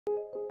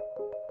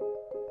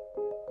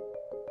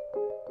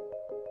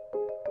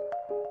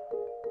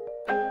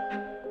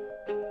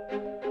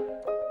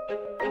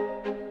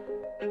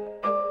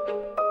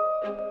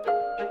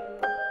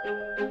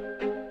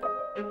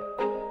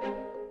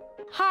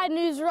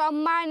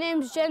and my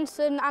name's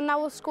Jensen and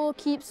our school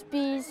keeps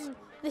bees.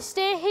 They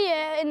stay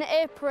here in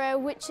the apiary,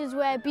 which is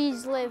where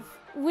bees live.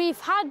 We've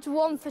had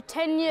one for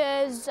 10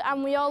 years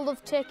and we all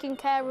love taking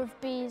care of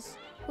bees.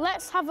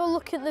 Let's have a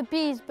look at the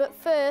bees, but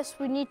first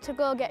we need to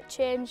go get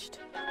changed.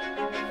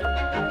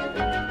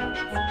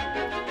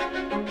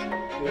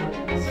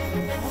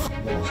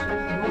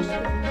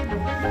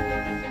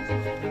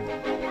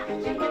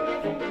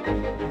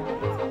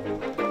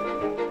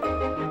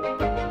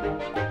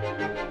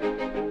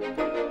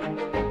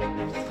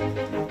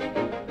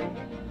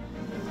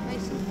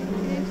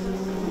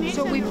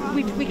 So we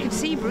can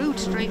see brood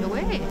straight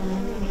away.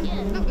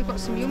 Yeah. Look, we've got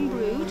some young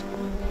brood.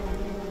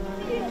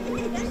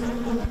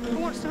 Who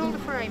wants to hold a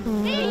frame?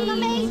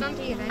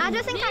 I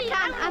don't think I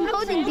can. I'm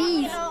holding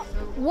bees.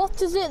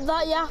 What is it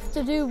that you have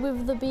to do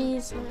with the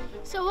bees?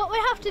 So what we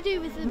have to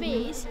do with the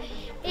bees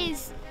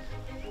is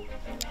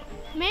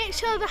make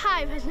sure the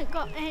hive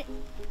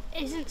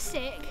isn't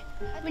sick.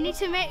 We need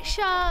to make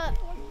sure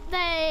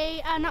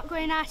they are not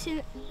coming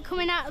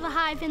out of the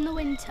hive in the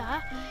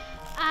winter,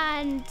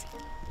 and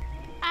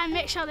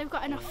make sure they've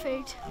got enough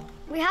food.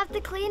 We have to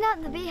clean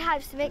out the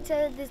beehives to make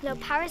sure there's no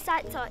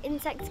parasites or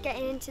insects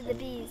getting into the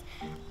bees.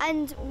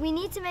 And we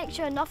need to make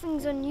sure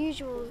nothing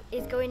unusual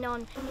is going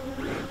on.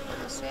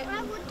 That's it.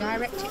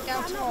 Direct it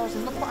down towards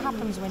and look what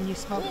happens when you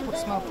put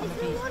smoke on the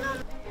bees.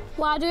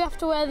 Why do you have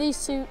to wear these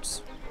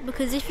suits?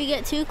 Because if you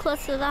get too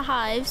close to the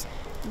hives,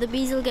 the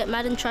bees will get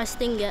mad and try to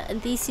sting you,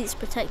 and these suits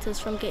protect us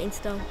from getting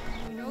stung.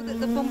 We know that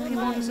the bumpy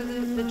ones are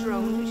the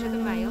drones, which are the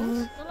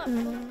males.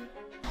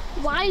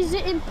 Why is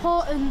it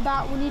important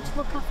that we need to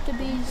look after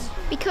bees?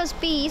 Because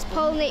bees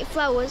pollinate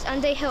flowers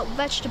and they help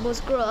vegetables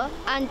grow,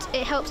 and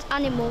it helps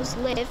animals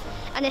live,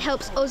 and it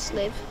helps us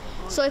live.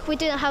 So if we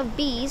didn't have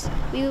bees,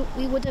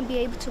 we wouldn't be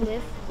able to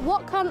live.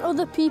 What can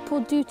other people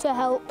do to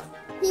help?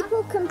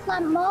 People can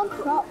plant more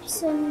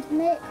crops and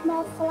make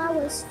more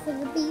flowers for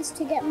the bees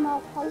to get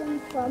more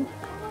pollen from,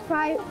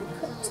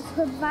 to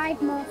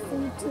provide more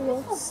food to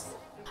us.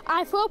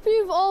 I hope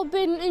you've all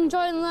been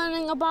enjoying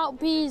learning about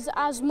bees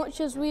as much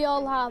as we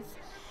all have.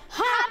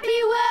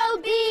 Happy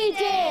World Bee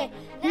Day!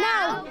 Now